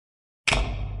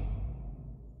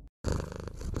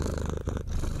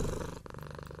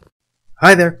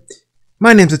Hi there,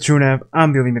 my name's Atrunav,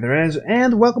 I'm the only Mitherez,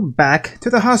 and welcome back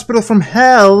to the hospital from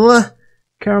hell,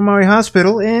 Karamari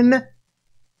Hospital in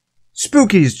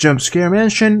Spooky's Jumpscare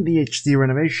Mansion, the HD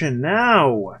renovation.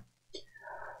 Now,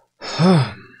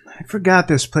 I forgot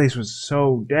this place was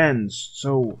so dense,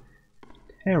 so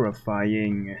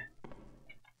terrifying.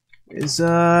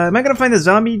 Am I gonna find the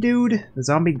zombie dude? The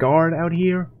zombie guard out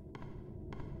here?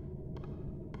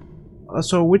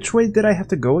 So which way did I have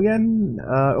to go again?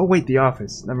 Oh wait, the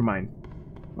office. Never mind.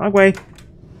 Wrong way.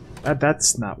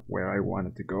 That's not where I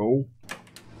wanted to go.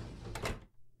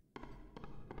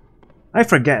 I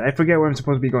forget where I'm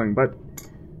supposed to be going, but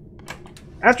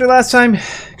after last time,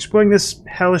 exploring this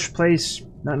hellish place,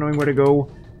 not knowing where to go,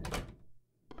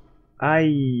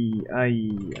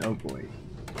 oh boy.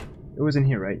 It was in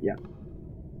here, right? Yeah.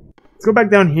 Let's go back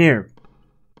down here.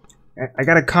 I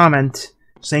got a comment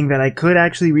saying that I could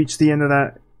actually reach the end of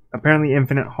that apparently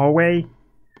infinite hallway.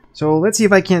 So let's see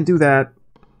if I can't do that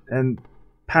and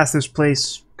pass this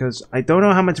place, because I don't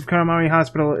know how much of Karamari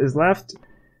Hospital is left,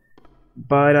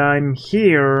 but I'm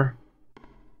here,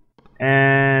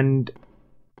 and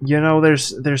you know,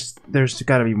 there's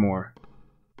gotta be more.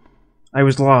 I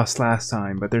was lost last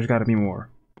time, but there's gotta be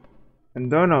more. And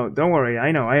don't worry,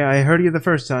 I know, I heard you the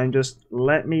first time, just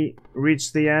let me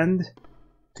reach the end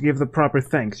to give the proper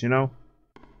thanks, you know?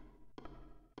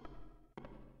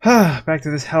 Back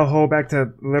to this hellhole, back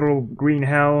to literal green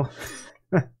hell.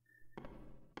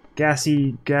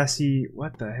 gassy,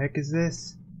 what the heck is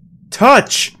this?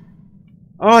 Touch!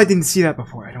 Oh, I didn't see that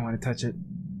before. I don't want to touch it.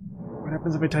 What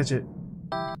happens if I touch it?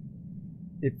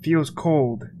 It feels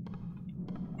cold.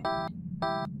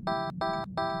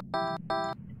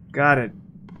 Got it.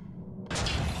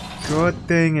 Good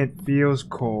thing it feels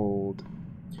cold.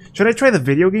 Should I try the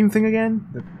video game thing again?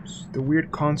 The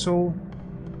weird console?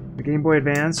 The Game Boy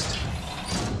Advanced?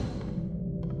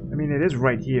 I mean, it is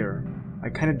right here. I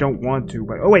kind of don't want to,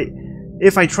 but... Oh, wait!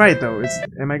 If I try it, though,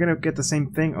 am I gonna get the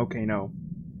same thing? Okay, no.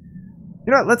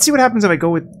 You know what? Let's see what happens if I go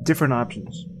with different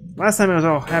options. Last time I was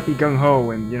all happy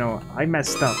gung-ho, and, you know, I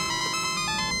messed up.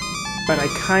 But I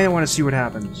kind of want to see what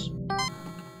happens.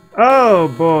 Oh,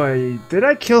 boy. Did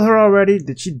I kill her already?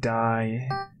 Did she die?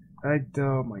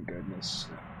 Oh, my goodness.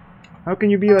 How can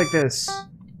you be like this?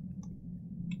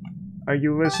 Are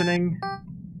you listening?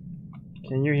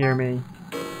 Can you hear me?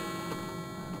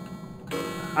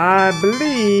 I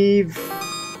believe...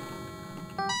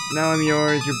 Now I'm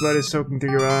yours, your blood is soaking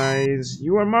through your eyes.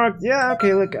 You are marked... Yeah,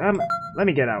 okay, look, let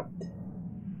me get out.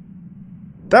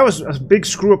 That was a big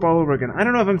screw up all over again. I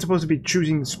don't know if I'm supposed to be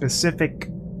choosing specific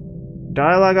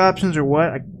dialogue options or what.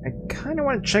 I kind of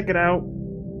want to check it out,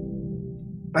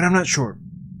 but I'm not sure.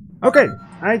 Okay,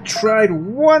 I tried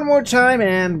one more time,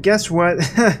 and guess what?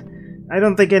 I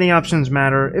don't think any options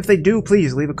matter. If they do,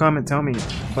 please leave a comment, tell me.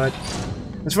 But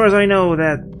as far as I know,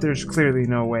 that there's clearly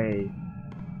no way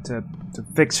to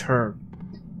fix her,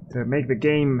 to make the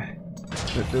game,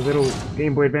 the little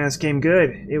Game Boy Advance game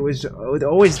good. It was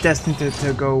always destined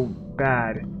to go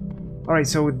bad. Alright,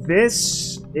 so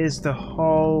this is the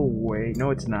hallway.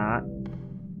 No, it's not.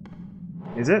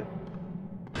 Is it?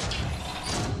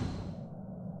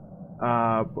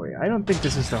 Boy, I don't think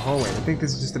this is the hallway. I think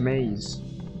this is just a maze.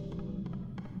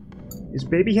 Is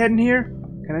baby head in here?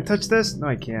 Can I touch this? No,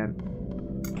 I can't.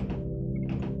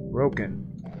 Broken.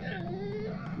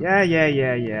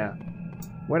 Yeah.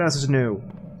 What else is new?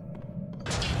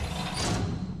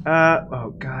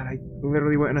 Oh god, I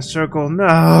literally went in a circle.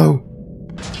 No!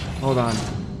 Hold on.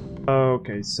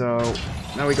 Okay, so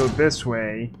now we go this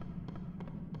way.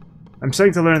 I'm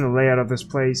starting to learn the layout of this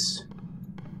place.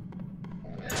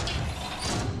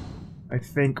 I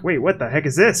think... Wait, what the heck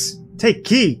is this? Take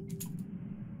key!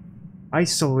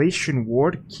 Isolation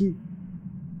ward key.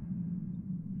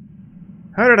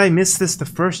 How did I miss this the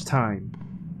first time?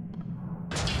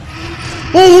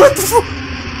 Oh, what the fuck?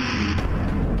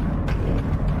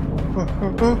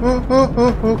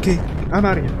 Okay, I'm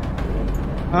out of here.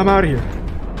 I'm out of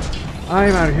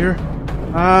here.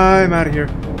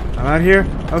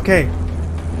 Okay.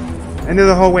 End of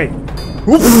the hallway.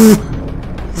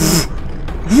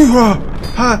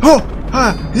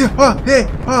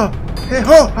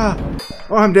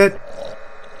 Oh, I'm dead.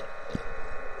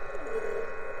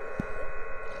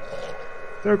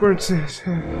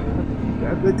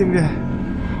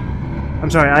 I'm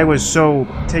sorry, I was so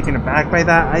taken aback by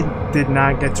that. I did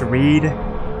not get to read.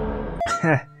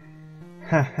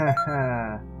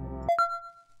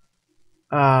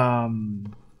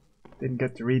 Didn't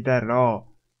get to read that at all.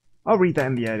 I'll read that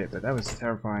in the edit, but that was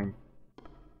terrifying.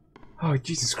 Oh,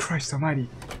 Jesus Christ almighty.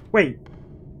 Wait.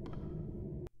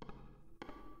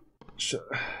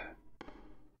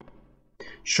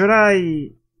 Should I...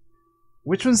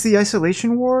 Which one's the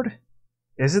isolation ward?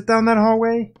 Is it down that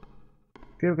hallway? I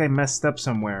feel like I messed up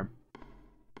somewhere.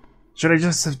 Should I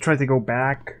just have tried to go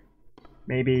back?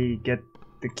 Maybe get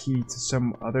the key to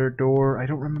some other door? I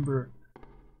don't remember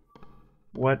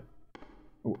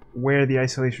where the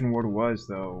isolation ward was,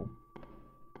 though.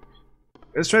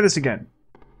 Let's try this again.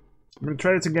 I'm gonna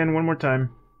try this again one more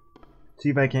time. See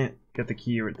if I can't get the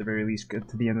key, or at the very least get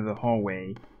to the end of the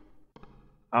hallway.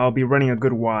 I'll be running a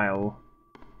good while.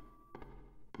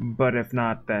 But if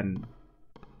not, then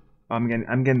I'm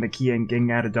getting the key and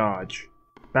getting out of Dodge.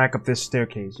 Back up this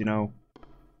staircase, you know.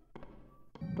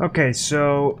 Okay,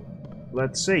 so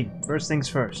let's see. First things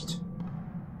first.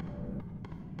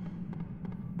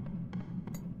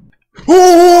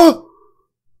 Oh!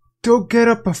 Don't get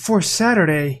up before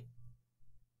Saturday.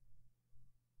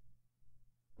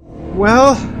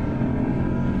 Well,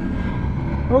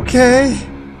 okay.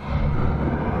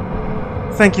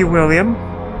 Thank you, William.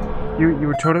 You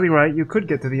were totally right. You could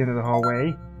get to the end of the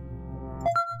hallway.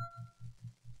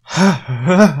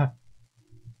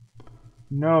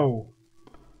 No.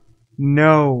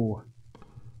 No.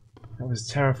 That was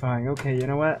terrifying. Okay, you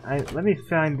know what? Let me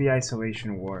find the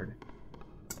isolation ward.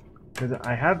 Because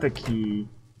I have the key.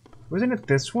 Wasn't it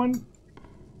this one?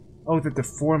 Oh, the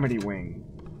deformity wing.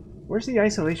 Where's the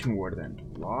isolation ward then?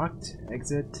 Locked?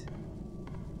 Exit?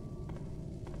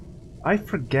 I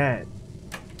forget.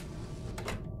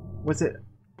 Was it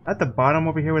at the bottom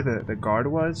over here where the guard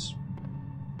was?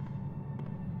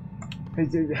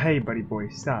 Hey, buddy boy,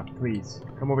 stop, please.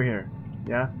 Come over here.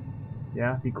 Yeah?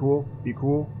 Yeah? Be cool? Be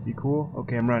cool? Be cool?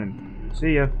 Okay, I'm running.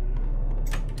 See ya.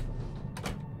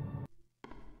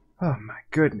 Oh my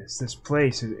goodness, this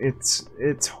place,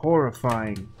 it's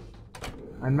horrifying.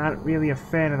 I'm not really a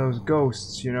fan of those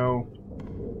ghosts, you know.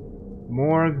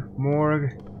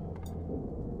 Morgue.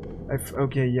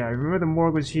 Okay, yeah, I remember the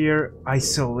morgue was here.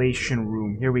 Isolation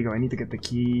room. Here we go. I need to get the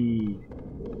key.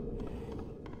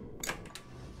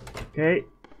 Okay.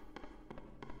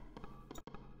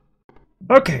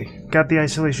 Okay, got the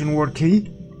isolation ward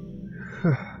key.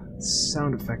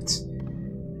 Sound effects.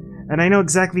 And I know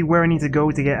exactly where I need to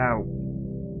go to get out.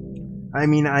 I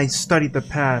mean, I studied the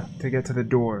path to get to the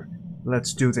door.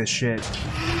 Let's do this shit.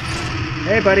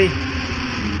 Hey, buddy.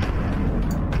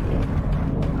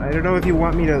 I don't know if you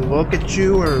want me to look at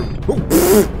you or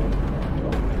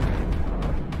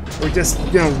just,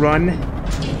 you know, run.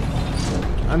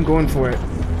 I'm going for it.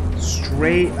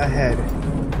 Straight ahead.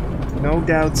 No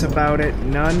doubts about it.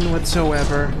 None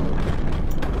whatsoever.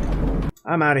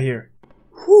 I'm out of here.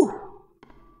 Whew.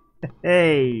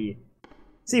 Hey.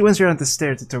 See, once you're on the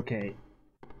stairs, it's okay.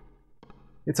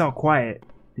 It's all quiet,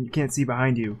 and you can't see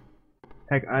behind you.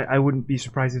 Heck, I wouldn't be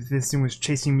surprised if this thing was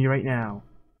chasing me right now.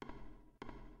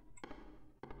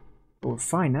 But we're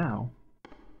fine now.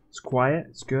 It's quiet,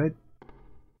 it's good.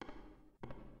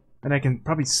 And I can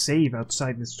probably save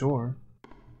outside this door.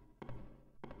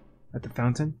 At the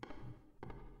fountain.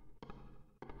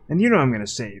 And you know I'm gonna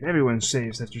save. Everyone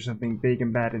saves after something big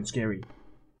and bad and scary.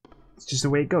 It's just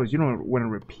the way it goes. You don't want to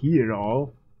repeat it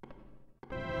all.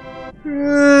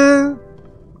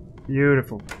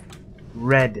 Beautiful.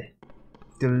 Red.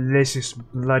 Delicious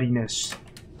bloodiness.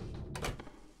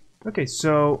 Okay,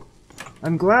 so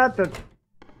I'm glad that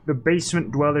the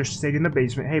basement dwellers stayed in the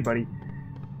basement. Hey, buddy.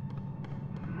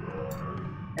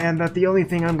 And that the only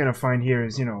thing I'm gonna find here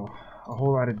is, you know, a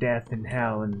whole lot of death and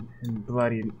hell and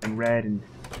bloody and red and...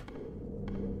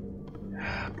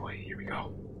 boy, here we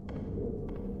go.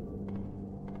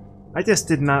 I just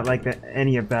did not like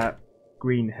any of that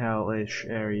green hell-ish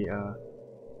area.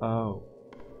 Oh.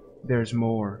 There's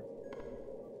more.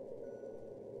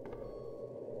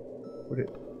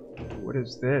 What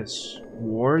is this?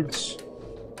 Wards?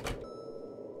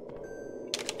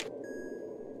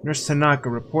 Nurse Tanaka,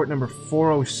 report number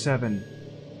 407.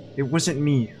 It wasn't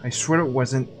me. I swear it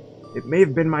wasn't. It may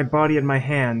have been my body and my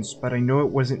hands, but I know it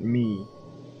wasn't me.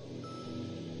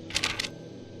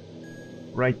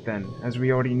 Right then. As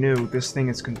we already knew, this thing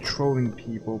is controlling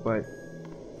people, but...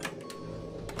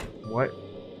 What?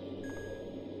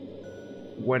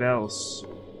 What else?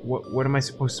 What am I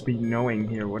supposed to be knowing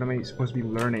here? What am I supposed to be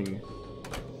learning?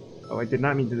 Oh, I did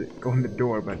not mean to go in the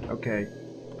door, but okay.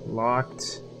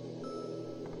 Locked.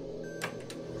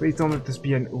 Please don't let this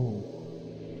be an... Ooh.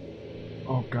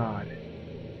 Oh god.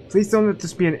 Please don't let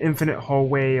this be an infinite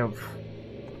hallway of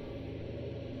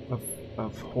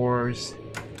horrors.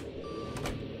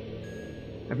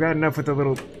 I've got enough with the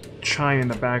little chime in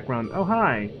the background. Oh,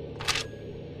 hi!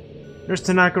 Nurse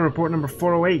Tanaka, report number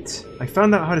 408. I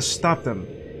found out how to stop them.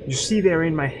 You see, they are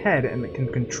in my head and they can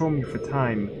control me for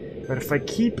time. But if I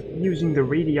keep using the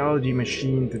radiology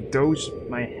machine to dose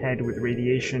my head with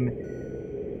radiation,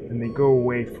 then they go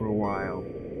away for a while.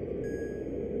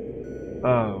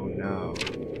 Oh no.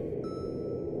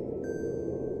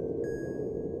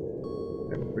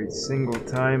 Every single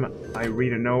time I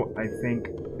read a note, I think,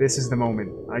 this is the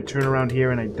moment. I turn around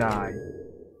here and I die.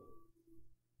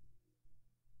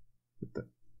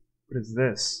 What is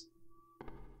this?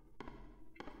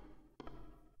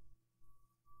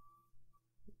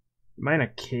 Am I in a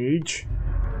cage?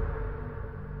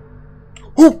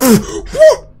 Oh!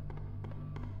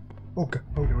 Oh god!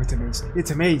 Oh no! It's a maze!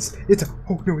 It's a maze! It's a!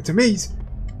 Oh no! It's a maze!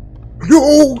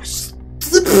 No! It's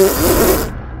a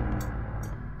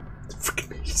freaking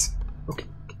maze! Okay,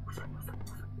 we're fine. We're fine.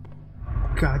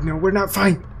 Oh god, no! We're not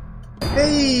fine!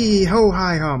 Hey! Ho!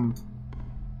 Hi!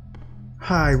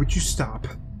 Hi! Would you stop?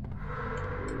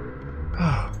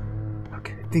 Oh.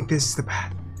 Okay, I think this is the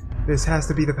path. This has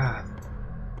to be the path.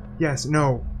 Yes,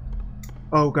 no.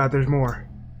 Oh god, there's more.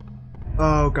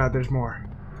 Oh god, there's more.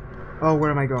 Oh,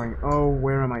 where am I going? Oh,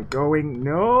 where am I going?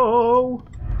 No!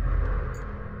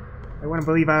 I want to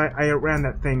believe I outran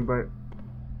that thing, but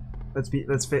let's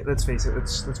face it.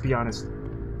 Let's be honest.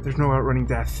 There's no outrunning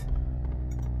death.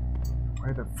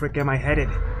 Where the frick am I headed?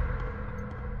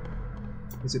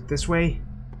 Is it this way?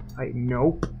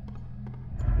 Nope.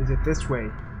 Is it this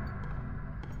way?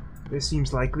 This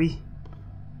seems likely.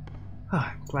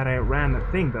 Glad I outran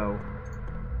that thing, though.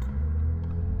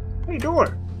 Hey,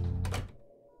 door!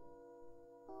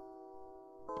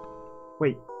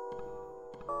 Wait.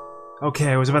 Okay,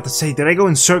 I was about to say, did I go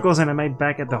in circles and am I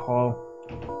back at the hall?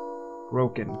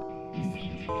 Broken.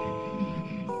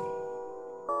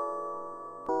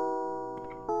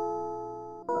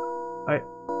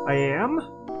 I am?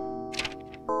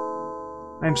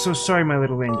 I'm so sorry, my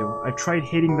little angel. I tried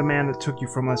hating the man that took you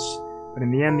from us, but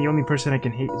in the end, the only person I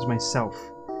can hate is myself.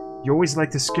 You always like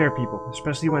to scare people,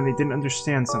 especially when they didn't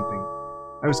understand something.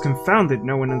 I was confounded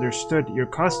no one understood your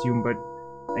costume, but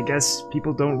I guess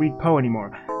people don't read Poe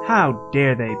anymore. How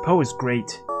dare they? Poe is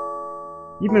great.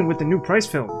 Even with the new Price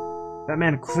film. That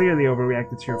man clearly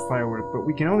overreacted to your firework, but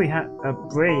we can only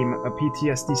blame a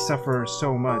PTSD sufferer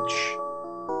so much.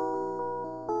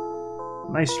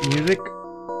 Nice music,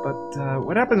 but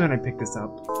what happens when I pick this up?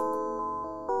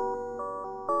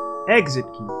 Exit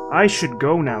key. I should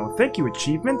go now. Thank you,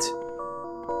 achievement.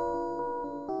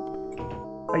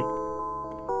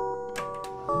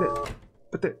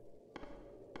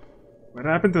 What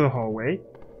happened to the hallway?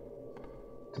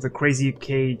 To the crazy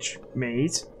cage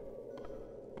maze?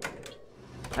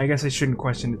 I guess I shouldn't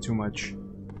question it too much.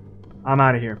 I'm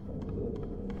out of here.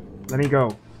 Let me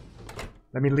go.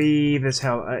 Let me leave this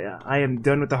hell. I am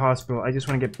done with the hospital. I just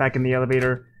want to get back in the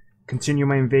elevator, continue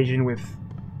my invasion with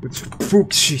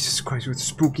Spook. Jesus Christ, with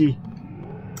Spooky.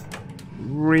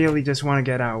 Really just want to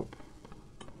get out.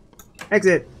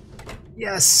 Exit.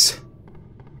 Yes.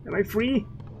 Am I free?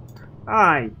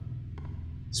 Hi.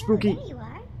 Spooky. Oh, there you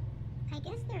are. I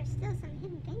guess there's still some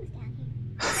hidden things down here.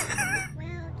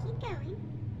 Well, keep going,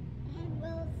 and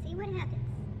we'll see what happens.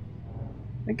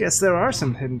 I guess there are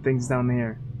some hidden things down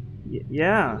there.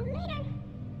 Yeah. See you later.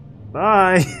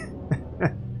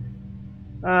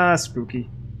 Bye. Spooky.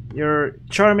 You're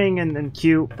charming and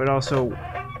cute, but also,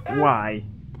 why?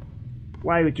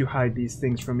 Why would you hide these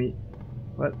things from me?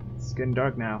 What? It's getting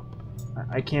dark now.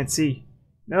 I can't see.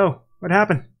 No. What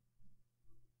happened?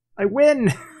 I win!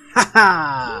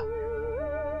 Haha!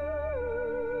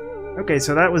 Okay,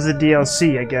 so that was the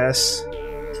DLC, I guess.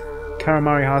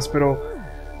 Karamari Hospital.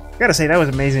 Gotta say, that was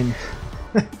amazing.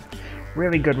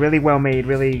 Really good, really well made,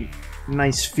 really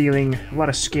nice feeling. A lot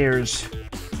of scares.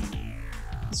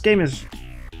 This game is...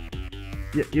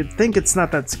 You'd think it's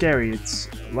not that scary. It's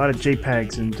a lot of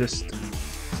JPEGs and just...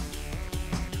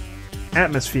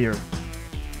 atmosphere.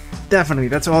 Definitely,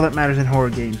 that's all that matters in horror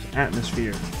games.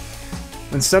 Atmosphere.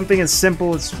 When something as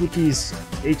simple as Spooky's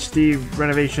HD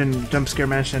Renovation Jumpscare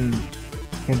Mansion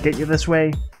can get you this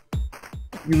way,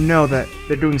 you know that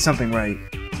they're doing something right.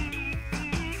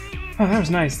 Oh, that was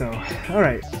nice, though.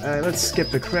 Alright, let's skip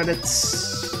the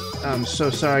credits. I'm so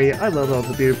sorry. I love all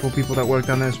the beautiful people that worked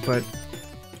on this, but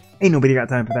ain't nobody got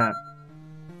time for that.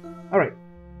 Alright.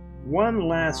 One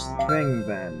last thing,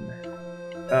 then.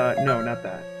 No, not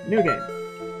that. New game.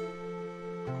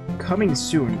 Coming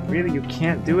soon. Really, you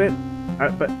can't do it?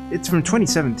 But it's from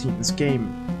 2017, this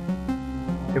game.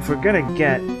 If we're gonna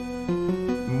get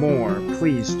more,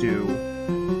 please do.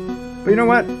 But you know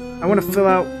what? I want to fill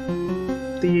out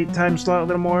the time slot a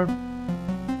little more.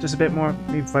 Just a bit more.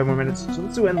 Maybe 5 more minutes. So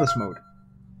let's do endless mode.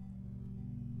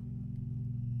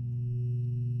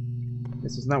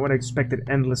 This is not what I expected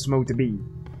endless mode to be.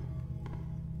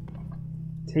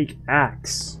 Take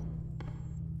axe.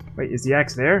 Wait, is the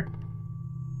axe there?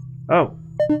 Oh.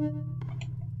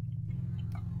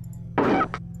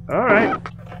 Alright.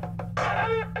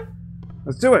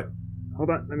 Let's do it. Hold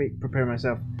on, let me prepare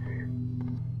myself.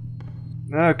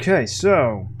 Okay,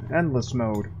 so, endless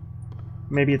mode.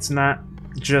 Maybe it's not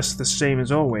just the same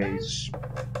as always.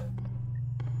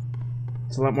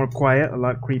 It's a lot more quiet, a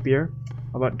lot creepier,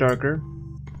 a lot darker.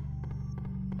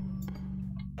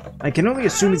 I can only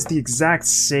assume it's the exact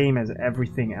same as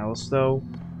everything else, though.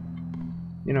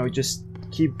 You know, just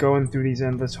keep going through these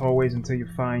endless hallways until you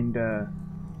find a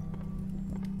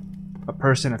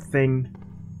person, a thing,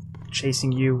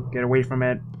 chasing you. Get away from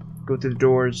it. Go to the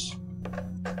doors.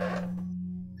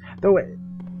 Though,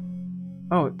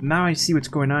 oh, now I see what's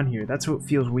going on here. That's what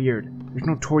feels weird. There's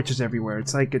no torches everywhere.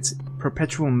 It's like it's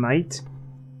perpetual night,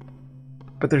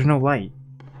 but there's no light.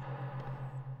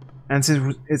 And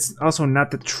since it's also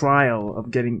not the trial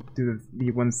of getting through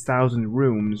the 1,000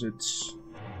 rooms, it's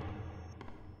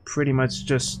pretty much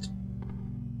just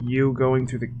you going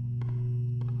through the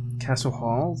castle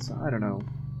halls? I don't know.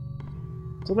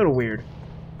 It's a little weird.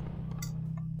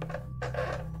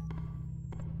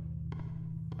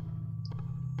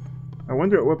 I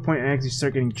wonder at what point I actually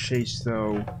start getting chased,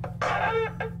 though.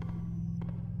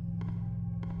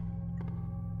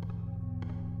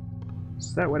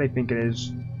 Is that what I think it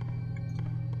is?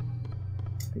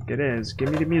 I think it is. Give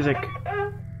me the music.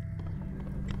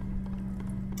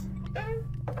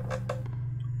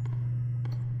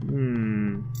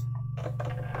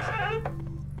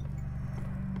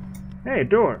 Hey, a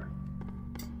door.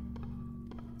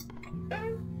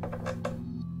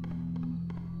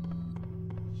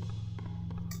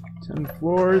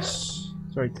 Floors.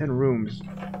 Sorry, 10 rooms.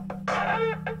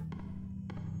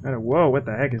 Whoa, what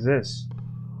the heck is this?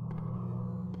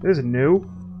 This is new.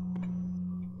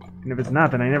 And if it's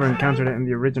not, then I never encountered it in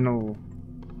the original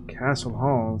castle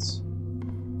halls.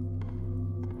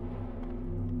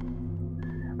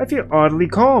 I feel oddly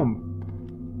calm.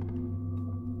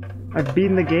 I've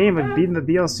beaten the game, I've beaten the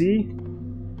DLC.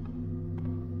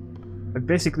 I've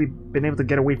basically been able to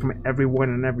get away from everyone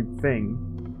and everything.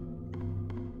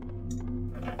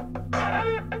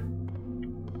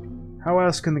 How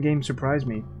else can the game surprise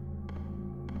me?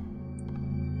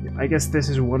 I guess this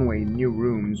is one way, new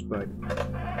rooms, but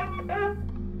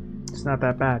it's not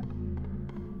that bad.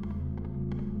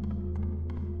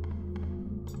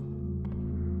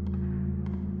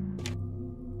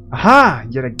 Aha!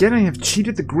 Yet again I have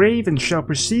cheated the grave and shall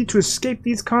proceed to escape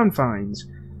these confines.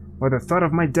 While the thought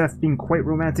of my death being quite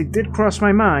romantic did cross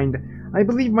my mind, I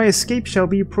believe my escape shall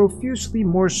be profusely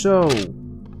more so.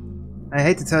 I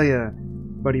hate to tell you,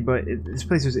 buddy, but this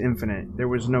place was infinite. There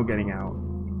was no getting out.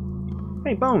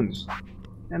 Hey, bones!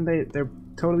 And they're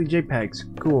totally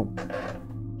JPEGs. Cool.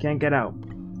 Can't get out.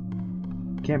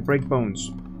 Can't break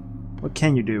bones. What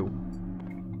can you do?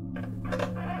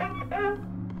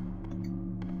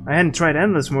 I hadn't tried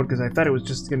endless mode because I thought it was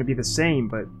just going to be the same,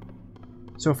 but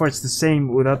so far it's the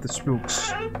same without the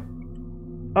spooks.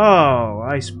 Oh,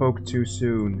 I spoke too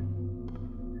soon.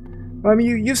 Well, I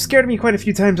mean, you've scared me quite a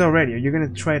few times already. Are you going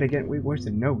to try it again? Wait, where's the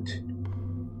note?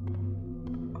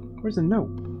 Where's the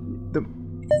note?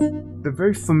 The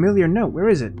very familiar note. Where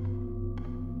is it?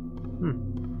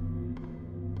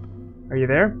 Are you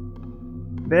there?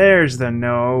 There's the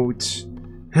note.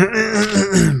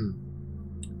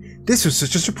 This was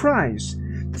such a surprise.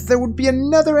 There would be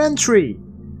another entry.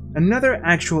 Another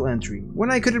actual entry.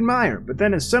 One I could admire, but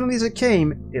then as suddenly as it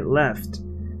came, it left.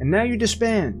 And now you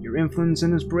disband. Your influence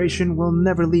and inspiration will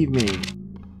never leave me.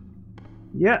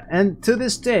 Yeah, and to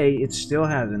this day, it still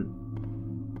hasn't.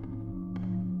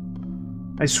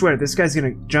 I swear, this guy's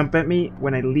gonna jump at me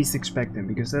when I least expect him,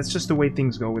 because that's just the way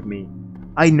things go with me.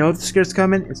 I know the scare's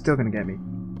coming, it's still gonna get me.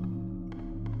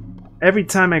 Every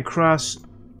time I cross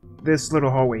this little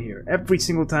hallway here, every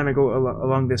single time I go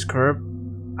along this curve,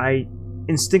 I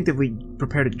instinctively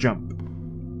prepare to jump.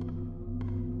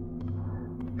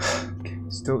 Okay,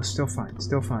 still fine,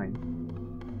 still fine.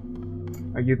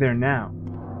 Are you there now?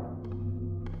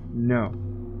 No.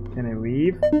 Can I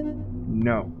leave?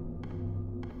 No.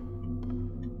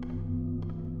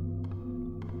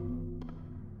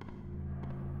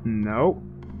 No.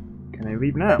 Can I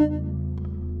leave now?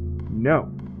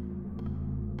 No.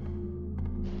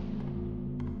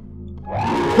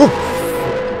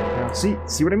 Now,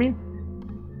 see what I mean?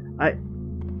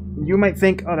 You might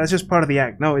think, oh, that's just part of the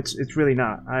act. No, it's really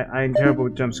not. I'm terrible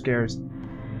with jump scares,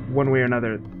 one way or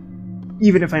another.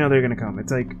 Even if I know they're gonna come,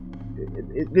 it's like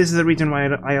this is the reason why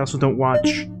I also don't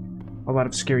watch a lot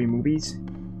of scary movies.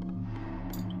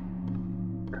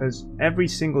 Because every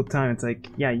single time it's like,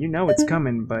 yeah, you know it's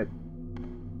coming, but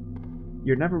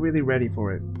you're never really ready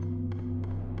for it.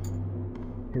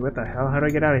 Hey, what the hell? How do I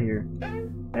get out of here?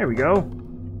 There we go.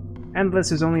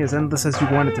 Endless is only as endless as you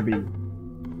want it to be.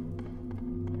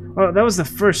 Well, that was the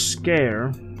first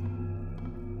scare.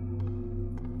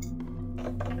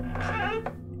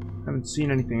 Haven't seen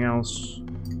anything else.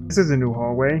 This is a new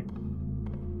hallway.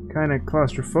 Kinda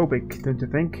claustrophobic, don't you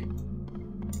think?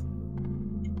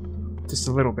 Just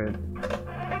a little bit.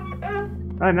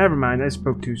 Ah, never mind, I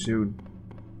spoke too soon.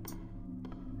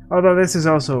 Although this is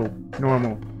also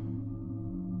normal.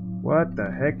 What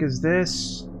the heck is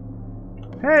this?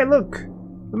 Hey, look!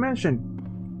 The mansion!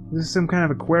 Is this some kind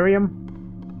of aquarium?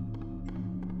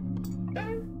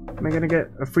 Am I gonna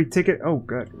get a free ticket? Oh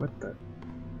god, what the...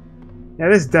 Yeah,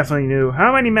 this is definitely new.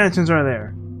 How many mansions are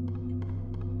there?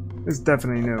 This is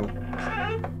definitely new.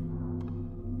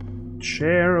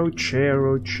 Chair, oh chair,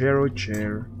 oh chair, oh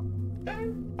chair.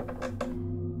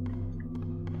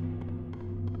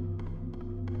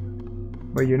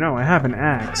 But you know, I have an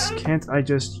axe. Can't I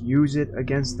just use it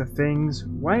against the things?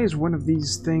 Why is one of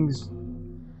these things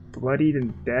bloodied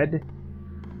and dead?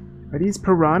 Are these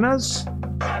piranhas?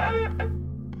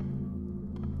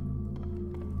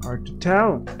 Hard to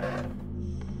tell.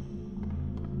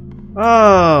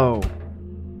 Oh!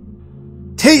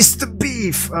 Taste the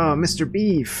beef! Oh, Mr.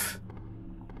 Beef.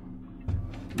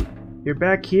 You're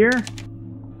back here?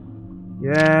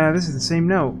 Yeah, this is the same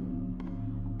note.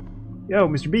 Yo,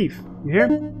 Mr. Beef, you here?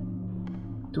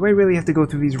 Do I really have to go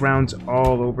through these rounds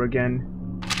all over again?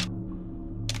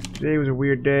 Today was a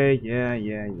weird day. Yeah.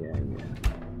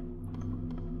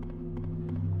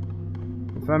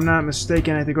 If I'm not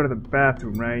mistaken, I have to go to the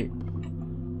bathroom, right?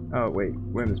 Oh, wait.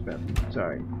 Women's bathroom.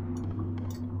 Sorry.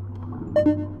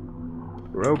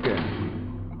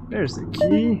 Broken. There's the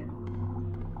key.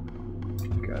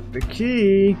 Got the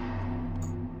key.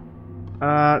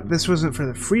 This wasn't for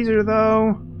the freezer,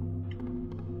 though.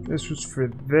 This was for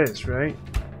this, right?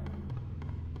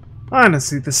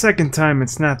 Honestly, the second time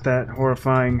it's not that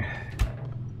horrifying.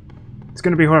 It's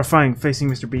gonna be horrifying facing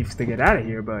Mr. Beef to get out of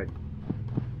here, but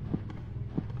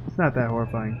it's not that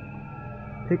horrifying.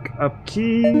 Pick up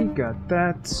key, got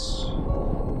that.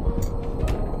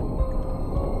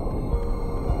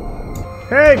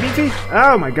 Hey, Beefy!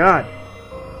 Oh my god!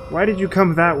 Why did you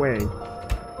come that way?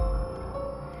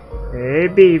 Hey,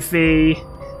 Beefy!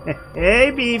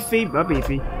 Hey, Beefy! Bye,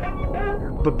 Beefy.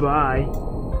 Bye-bye.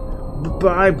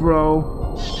 Bye-bye,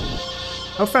 bro.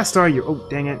 How fast are you? Oh,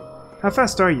 dang it. How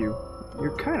fast are you?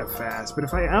 You're kind of fast, but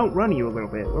if I outrun you a little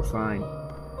bit, we're fine.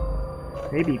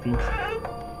 Hey, Beefy.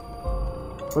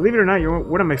 Believe it or not, you're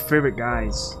one of my favorite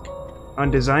guys.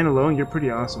 On design alone, you're pretty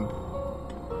awesome.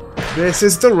 This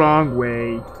is the wrong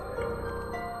way.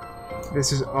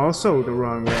 This is also the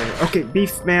wrong way. Okay,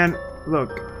 Beef Man,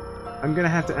 look. I'm gonna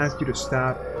have to ask you to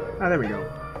stop. Ah, there we go.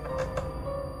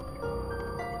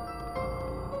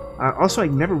 Also, I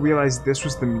never realized this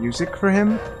was the music for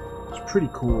him. It's pretty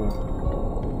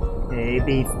cool. Hey,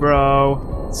 Beef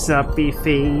Bro. Sup,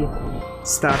 Beefy?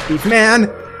 Stop, Beef Man!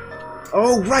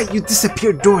 Oh, right, you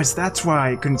disappeared doors. That's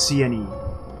why I couldn't see any.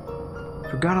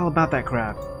 Forgot all about that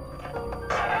crap.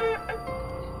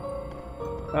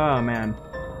 Oh, man.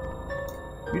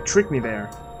 You tricked me there.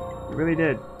 You really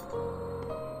did.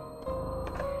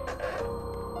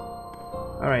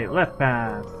 Alright, left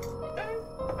path.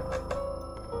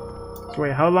 So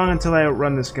wait, how long until I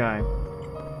outrun this guy?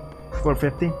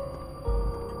 450?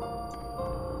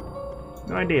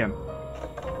 No idea.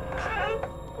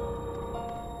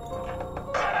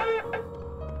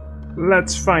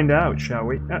 Let's find out, shall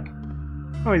we?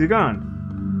 Oh, he's gone.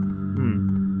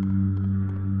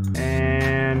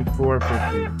 And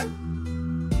 450.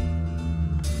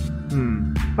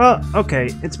 Well, okay.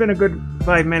 It's been a good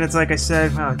 5 minutes, like I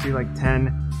said. Well, it'd be like 10.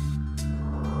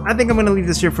 I think I'm gonna leave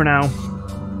this here for now.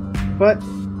 But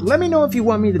let me know if you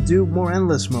want me to do more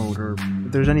endless mode, or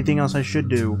if there's anything else I should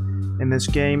do in this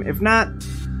game. If not,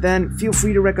 then feel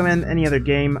free to recommend any other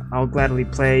game. I'll gladly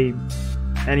play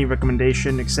any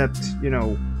recommendation except, you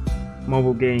know,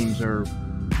 mobile games or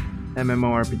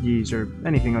MMORPGs or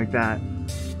anything like that.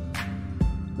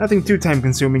 Nothing too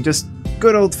time-consuming, just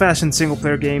good old-fashioned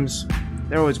single-player games.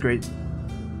 They're always great.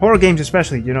 Horror games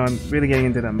especially, you know, I'm really getting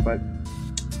into them, but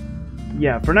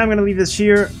yeah, for now I'm going to leave this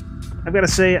here. I've got to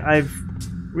say, I've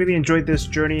really enjoyed this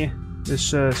journey,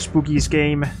 this Spookies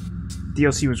game.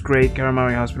 DLC was great,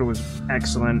 Karamari Hospital was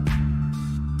excellent.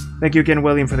 Thank you again,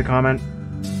 William, for the comment.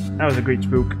 That was a great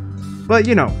spook. But,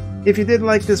 you know, if you did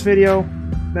like this video,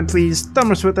 then please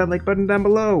thumbs with that like button down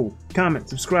below. Comment,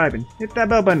 subscribe, and hit that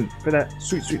bell button for that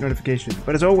sweet, sweet notification.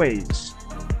 But as always,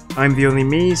 I'm the only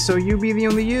me, so you be the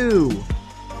only you.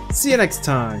 See you next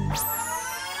time.